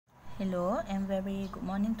Hello and very good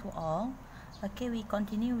morning to all. Okay, we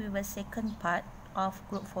continue with the second part of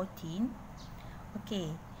group 14. Okay,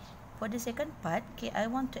 for the second part, I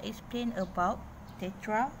want to explain about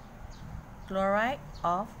tetrachloride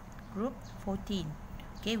of group 14.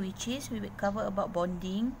 Which is we will cover about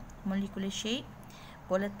bonding, molecular shape,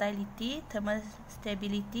 volatility, thermal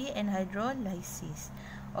stability and hydrolysis.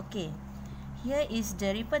 Here is the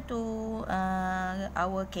refer to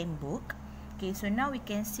our Ken book. So now we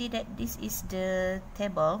can see that this is the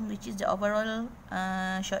table, which is the overall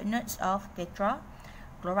short notes of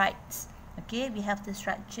tetrachlorides. We have the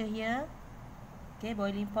structure here.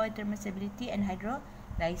 Boiling point, thermal stability and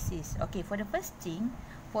hydrolysis. For the first thing,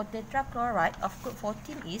 for tetrachloride of group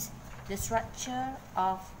 14 is the structure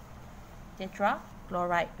of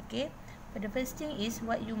tetrachloride. For the first thing is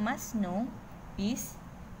what you must know is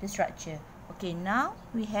the structure. Now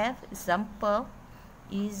we have example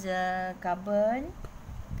is carbon.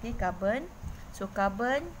 Carbon. So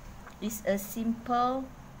carbon is a simple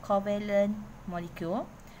covalent molecule,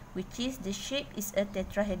 which is the shape is a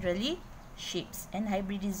tetrahedrally shapes and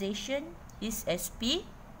hybridization is sp3.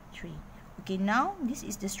 Now this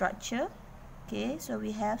is the structure. So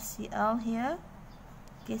we have Cl here.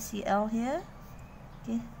 Cl here.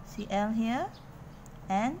 Cl here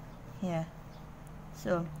and here.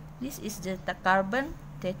 So this is the carbon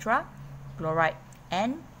tetrachloride.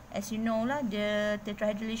 And as you know lah, the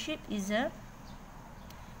tetrahedrally shape is a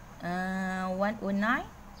 109.5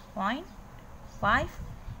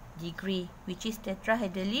 degree, which is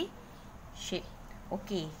tetrahedrally shape.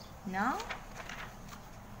 Now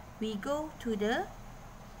we go to the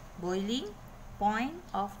boiling point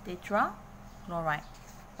of tetrachloride.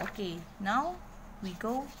 Now we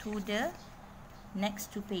go to the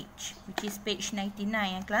next two page, which is page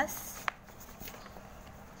 99, class.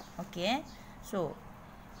 So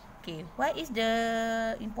what is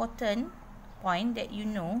the important point that you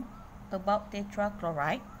know about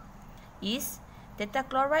tetrachloride is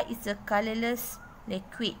tetrachloride is a colorless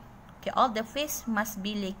liquid. All the phase must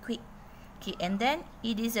be liquid. And then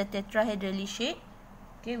it is a tetrahedrally shape,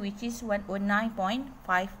 which is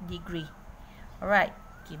 109.5 degree. Alright,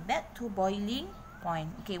 back to boiling point.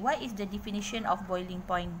 What is the definition of boiling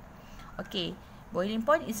point? Boiling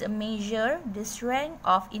point is a measure the strength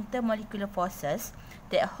of intermolecular forces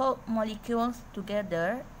that hold molecules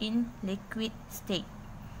together in liquid state.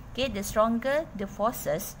 The stronger the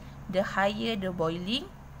forces, the higher the boiling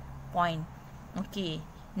point.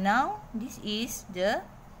 Now this is the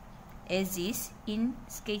axis in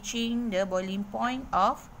sketching the boiling point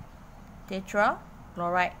of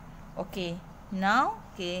tetrachloride. Now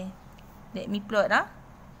let me plot.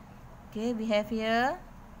 We have here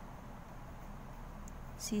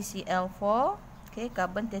CCl4,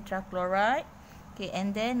 carbon tetrachloride.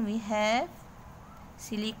 And then we have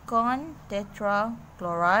silicon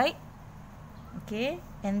tetrachloride.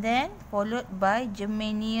 And then followed by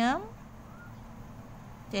germanium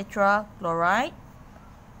tetrachloride.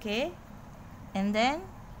 And then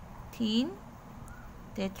tin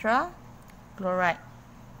tetrachloride.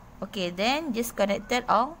 Then just connected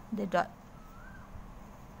all the dot.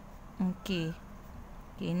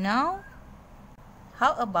 Now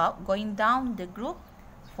how about going down the group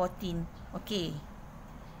 14?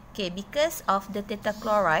 Because of the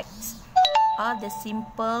tetrachlorides are the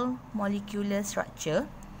simple molecular structure.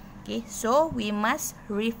 So we must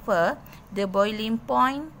refer the boiling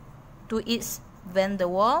point to its van der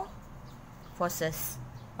Waals forces.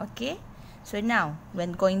 So now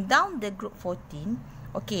when going down the group 14,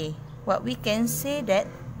 what we can say that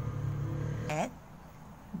at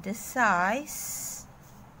the size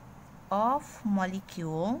of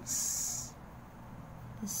molecules,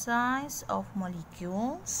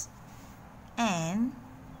 and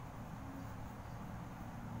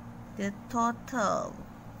the total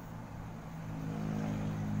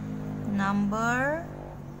number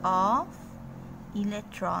of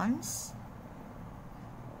electrons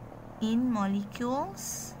in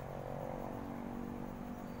molecules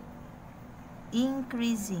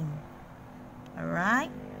increasing.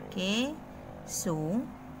 Alright, so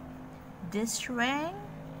the strength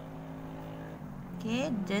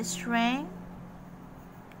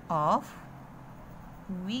of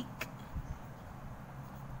weak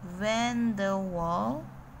van der Waals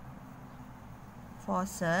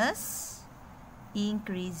forces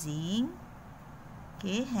increasing.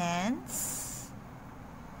 Hence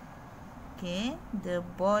the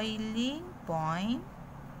boiling point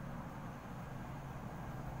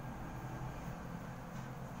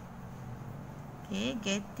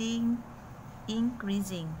getting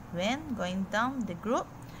increasing when going down the group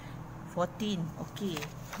 14.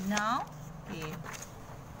 Now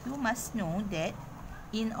you must know that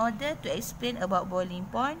in order to explain about boiling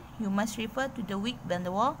point, you must refer to the weak van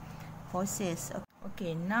der Waals forces.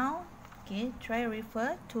 Okay, now, try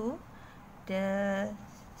refer to the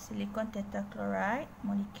silicon tetrachloride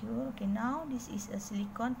molecule. Okay, now this is a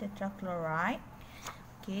silicon tetrachloride.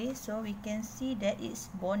 Okay, so we can see that it's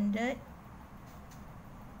bonded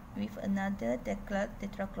with another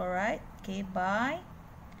tetrachloride, okay, by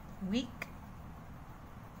weak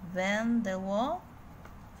van der Waals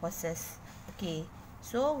forces. Okay,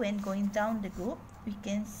 so when going down the group, we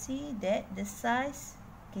can see that the size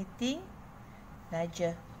getting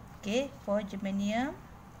larger. Okay, for germanium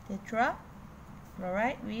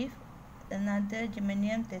tetrachloride with another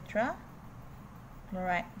germanium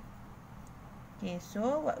tetrachloride. Okay,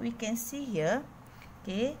 so what we can see here,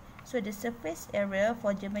 okay, so the surface area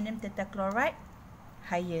for germanium tetrachloride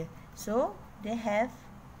higher, so they have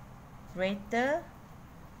greater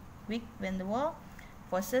weak van der Waals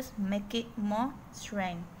forces, make it more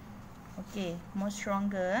strength. Okay, more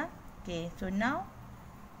stronger. Okay, so now,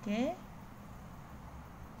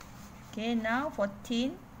 now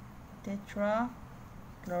 14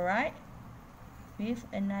 tetrachloride with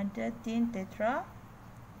another 10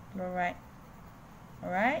 tetrachloride.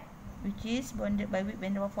 Alright, which is bonded by weak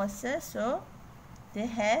van der Waals forces, so they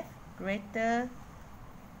have greater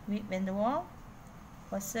weak van der Waals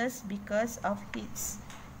forces because of its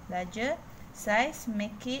larger size,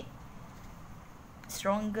 make it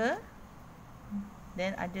stronger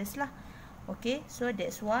than others lah. Okay, so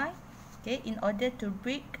that's why, in order to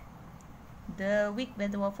break the weak van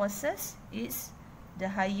der Waals forces, is the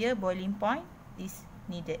higher boiling point is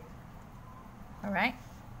needed. Alright.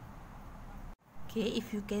 Okay,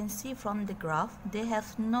 if you can see from the graph, they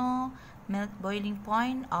have no boiling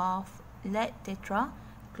point of lead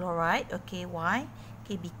tetrachloride. Okay, why?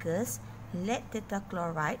 Okay, because lead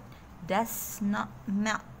tetrachloride does not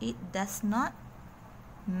melt. It does not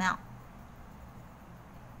melt.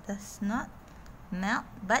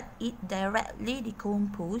 But it directly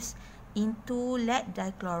decomposes into lead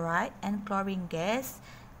dichloride and chlorine gas,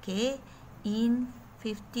 okay, in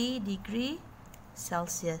 50 degrees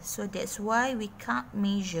Celsius. So that's why we can't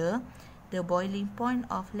measure the boiling point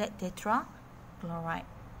of lead tetrachloride.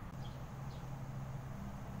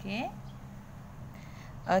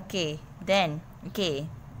 Then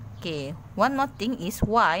one more thing is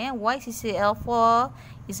why CCl4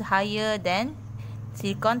 is higher than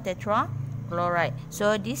silicon tetrachloride.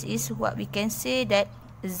 So this is what we can say, that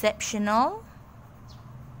exceptional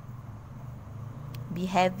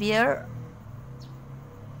behavior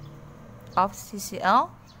of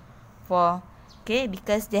CCl4, okay,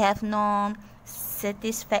 because they have no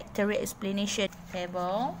satisfactory explanation.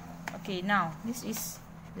 Table. Okay, now this is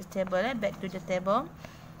the table. Back to the table.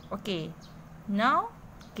 Okay, now,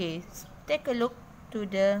 take a look to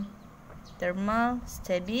the thermal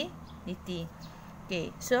stability.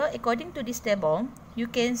 Okay, so according to this table, you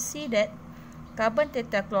can see that carbon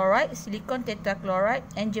tetrachloride, silicon tetrachloride,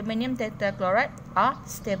 and germanium tetrachloride are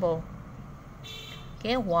stable.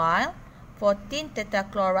 Okay, while 14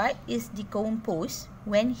 tetrachloride is decomposed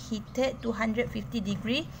when heated to 150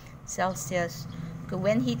 degrees Celsius. Okay,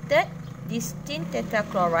 when heated, this tin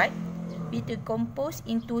tetrachloride will decompose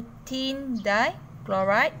into tin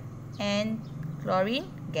dichloride and chlorine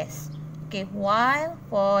gas. Okay, while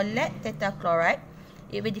for lead tetrachloride,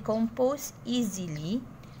 it will decompose easily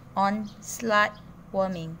on slight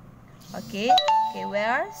warming. Okay,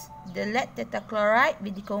 whereas the lead tetrachloride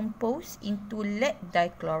will decompose into lead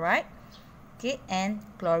dichloride, and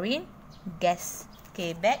chlorine gas.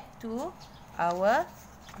 Okay, back to our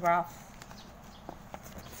graph.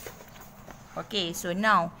 Okay, so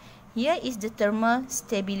now here is the thermal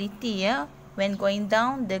stability, when going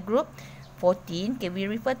down the group 14. Okay, we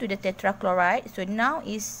refer to the tetrachloride. So now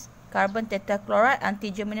is carbon tetrachloride,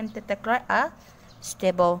 anti-germanium tetrachloride are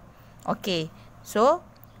stable. Okay, so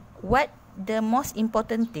what the most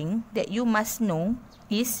important thing that you must know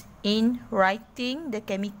is in writing the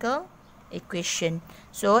chemical equation.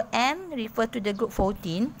 So M refer to the group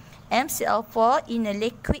 14. MCl4 in a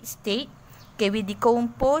liquid state, okay, we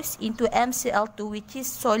decompose into MCl2, which is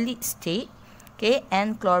solid state, okay,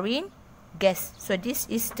 and chlorine gas. So this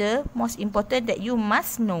is the most important that you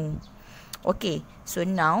must know. Okay, so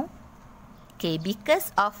now, okay,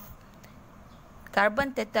 because of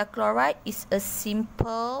carbon tetrachloride is a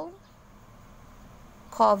simple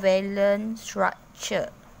covalent structure.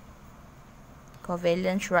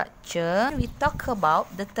 We talk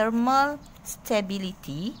about the thermal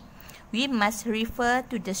stability. We must refer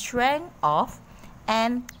to the strength of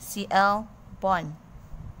MCl bond.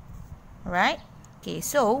 Right? Okay,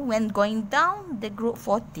 so when going down the group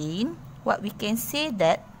 14, what we can say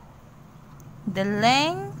that the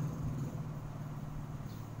length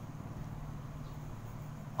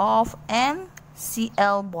of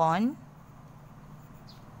MCl bond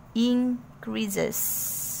increases.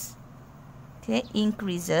 Okay,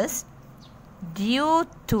 increases due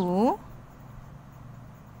to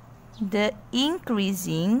the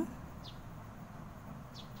increasing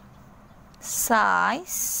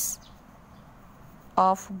size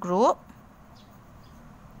of group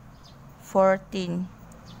 14.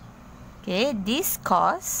 Okay, this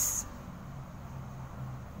cause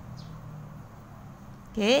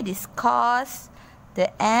the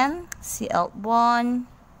MCl bond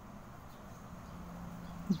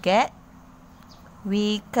get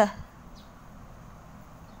weaker.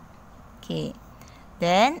 Okay,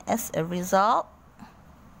 then as a result,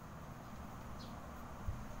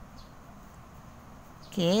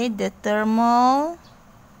 okay, the thermal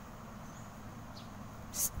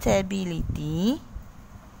stability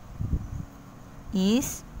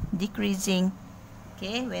is decreasing.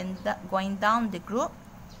 Okay, when going down the group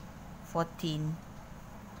 14.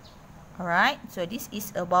 Alright, so this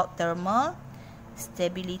is about thermal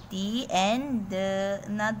stability. And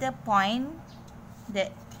another point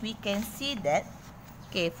that we can see that,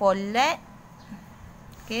 okay, for lead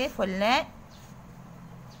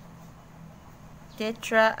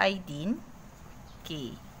tetraiodine,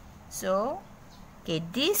 okay, so okay,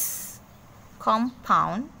 this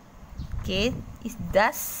compound, okay, it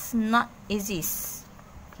does not exist.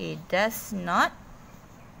 Okay, does not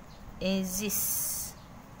exist.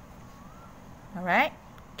 Alright.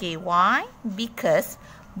 Okay, why? Because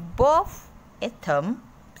both atom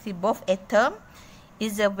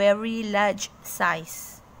is a very large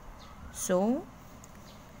size. So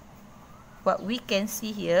what we can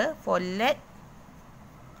see here for lead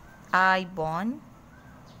I bond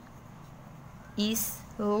is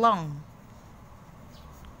long.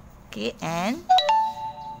 Okay, and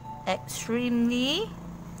extremely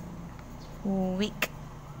weak.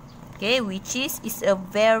 Okay, which is a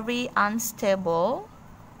very unstable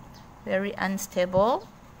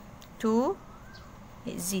to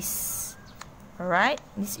exist. Alright,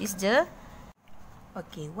 this is the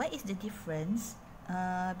okay. What is the difference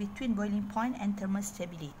between boiling point and thermal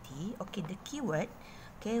stability? Okay, the keyword.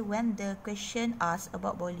 Okay, when the question asks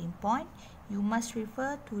about boiling point, you must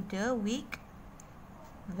refer to the weak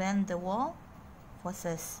van der Waals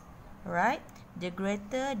forces. Alright, the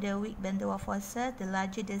greater the weak van der Waals forces, the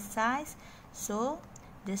larger the size, so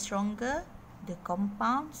the stronger the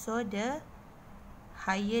compound, so the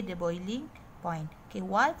higher the boiling point. Okay,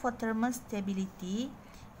 while for thermal stability,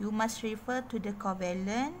 you must refer to the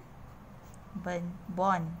covalent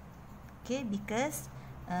bond. Okay, because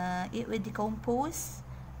it will decompose,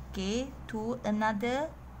 okay, to another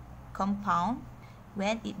compound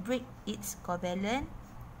when it breaks its covalent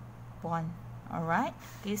bond. Alright,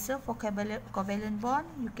 okay, so for covalent bond,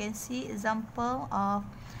 you can see example of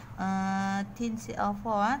tin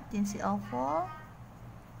Cl4. Tin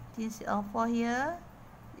Cl4 here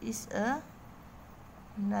is a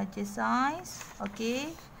larger size.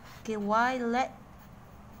 Okay, while lead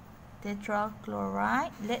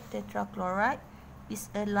tetrachloride is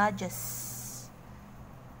a largest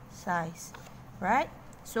size, right?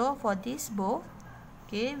 So for this both,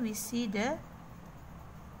 okay, we see the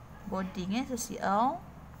bonding, so Cl.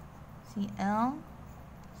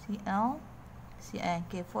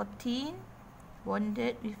 Okay, 14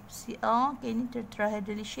 bonded with Cl. Okay, ini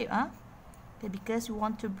tetrahedrally shape, okay, because we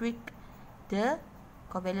want to break the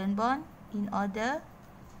covalent bond in order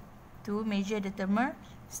to measure the thermal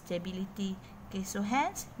stability. Okay, so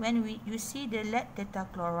hence when you see the lead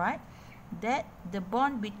tetrachloride, that the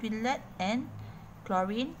bond between lead and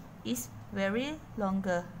chlorine is very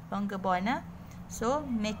longer bond, so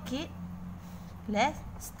make it less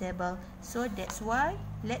stable. So that's why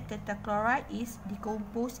lead tetrachloride is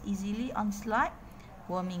decomposed easily on slight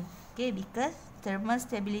warming. Okay, because thermal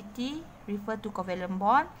stability refer to covalent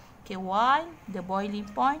bond, okay, while the boiling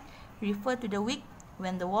point refer to the weak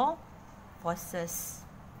van der Waals forces.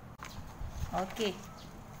 Okay,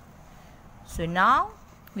 so now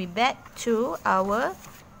we back to our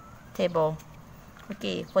table.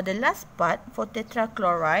 Okay, for the last part, for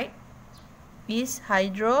tetrachloride is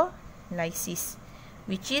hydrolysis,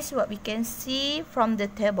 which is what we can see from the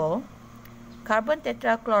table. Carbon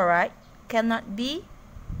tetrachloride cannot be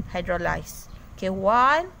hydrolyzed. Okay,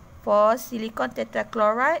 while for silicon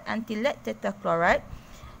tetrachloride and lead tetrachloride,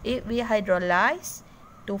 it will hydrolyze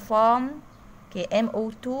to form, okay,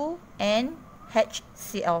 MO2 and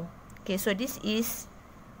HCl. Okay, so this is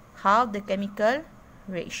how the chemical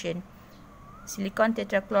reaction. Silicon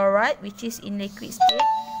tetrachloride, which is in liquid state,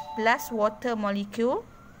 plus water molecule,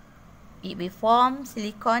 it will form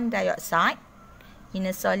silicon dioxide in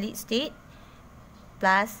a solid state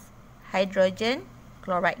plus hydrogen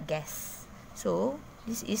chloride gas. So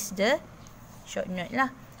this is the short note lah.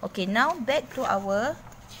 Okay, now back to our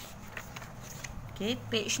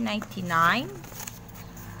page 99.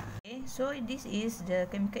 Okay, so this is the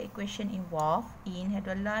chemical equation involved in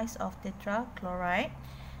hydrolysis of tetrachloride.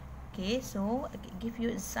 Okay, so I give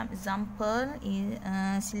you some example in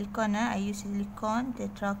silicon. I use silicon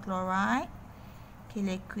tetrachloride. Okay,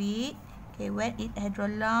 liquid. Okay, when it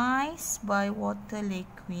hydrolyzed by water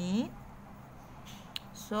liquid,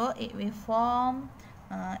 so it will form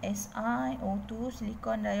SiO2,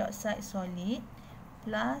 silicon dioxide solid,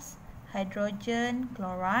 plus hydrogen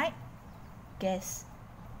chloride gas.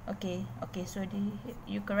 Okay, so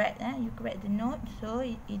you correct the note. So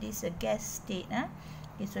it is a gas state.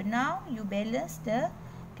 Okay, so now you balance the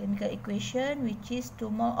chemical equation, which is 2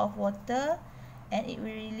 mole of water, and it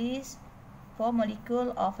will release 4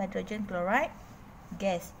 molecule of hydrogen chloride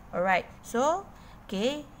gas. Alright, so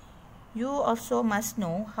okay, you also must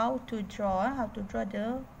know how to draw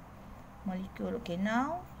the molecule. Okay,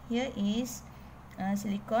 now here is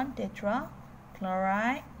silicon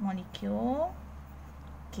tetrachloride molecule.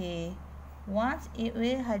 Okay, once it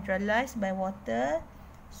will hydrolyze by water,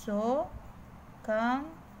 so come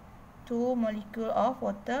 2 molecule of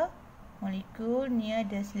water molecule near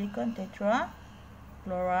the silicon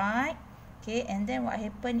tetrachloride. Okay, and then what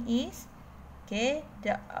happen is, okay,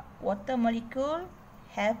 the water molecule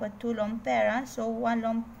have a 2 lone pair. So 1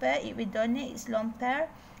 lone pair, it will donate its lone pair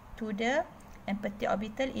to the empty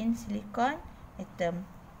orbital in silicon atom.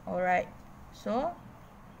 Alright, so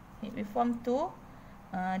it will form 2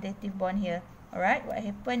 dative bond here. Alright, what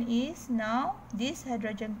happen is, now this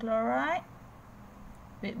hydrogen chloride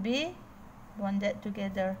will be bonded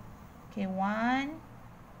together. Okay, 1,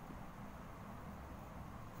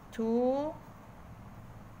 2,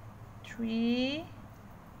 3,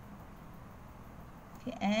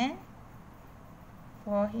 okay, and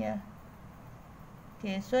 4 here.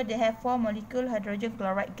 Okay, so they have 4 molecule hydrogen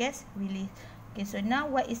chloride gas released. Okay, so now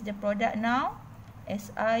what is the product now?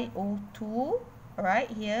 SiO2,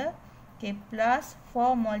 right here. Okay, plus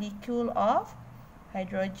 4 molecule of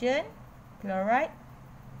hydrogen chloride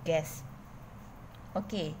gas.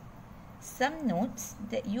 Okay, some notes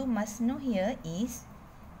that you must know here is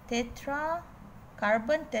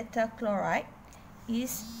carbon tetrachloride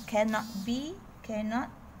cannot be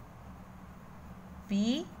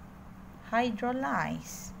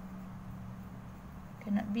hydrolyzed.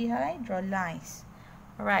 Cannot be hydrolyzed.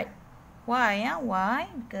 Alright, why? Why?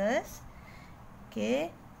 Because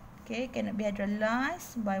cannot be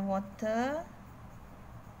hydrolyzed by water.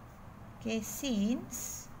 Okay,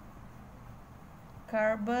 since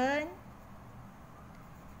carbon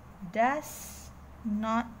does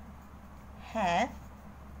not have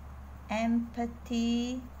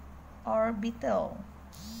empty orbital,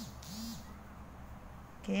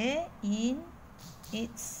 okay, in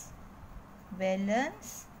its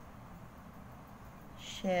valence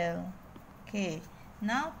shell. Okay,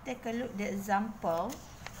 now take a look at the example.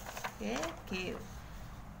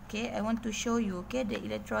 Okay, I want to show you the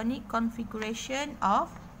electronic configuration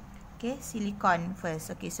of silicon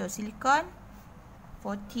first. Okay, so silicon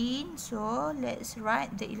 14. So let's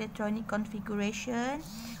write the electronic configuration: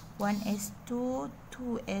 1s2,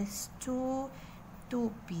 2s2,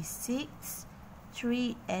 2p6,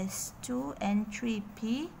 3s2, and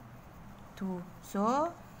 3p2. So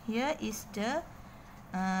here is the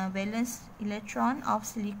valence electron of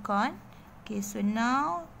silicon. Okay, so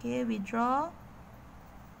now we draw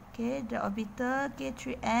the orbital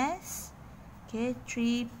 3s,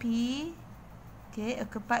 3p,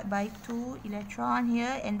 occupied by 2 electron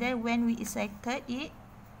here, and then when we excited it,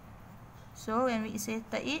 so when we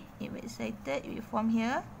excited it, it will form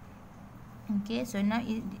here. Okay, so now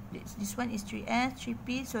this one is 3s,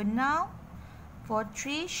 3p. So now for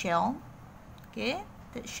 3 shell,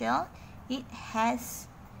 third shell, it has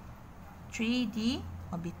 3d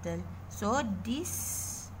orbital. So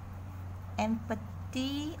this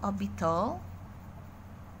empty orbital,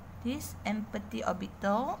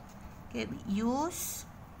 we use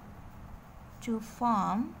to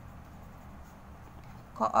form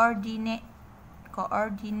coordinate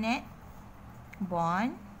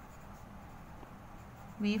bond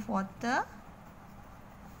with water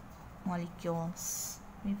molecules.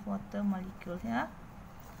 Here.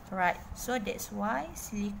 Right, so that's why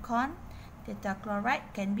silicon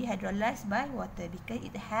tetrachloride can be hydrolyzed by water, because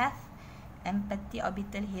it have empty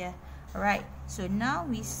orbital here. Alright, so now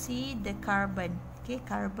we see the carbon.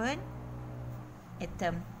 Carbon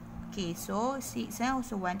atom. Okay, so 6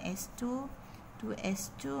 also 1s2,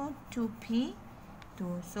 2s2, 2p2.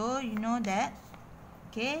 So you know that,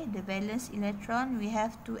 okay, the valence electron, we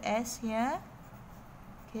have 2s here,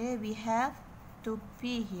 okay, we have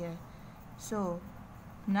 2p here. So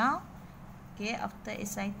now, okay, after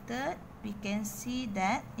excited, we can see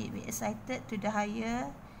that it will excited to the higher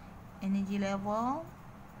energy level.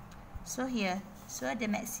 So here, so the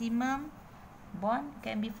maximum bond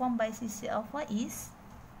can be formed by CC alpha is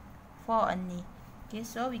 4 only. Okay,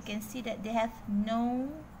 so we can see that they have no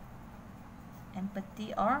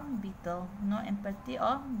empathy orbital,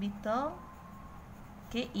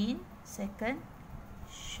 okay, in second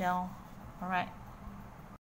shell. Alright.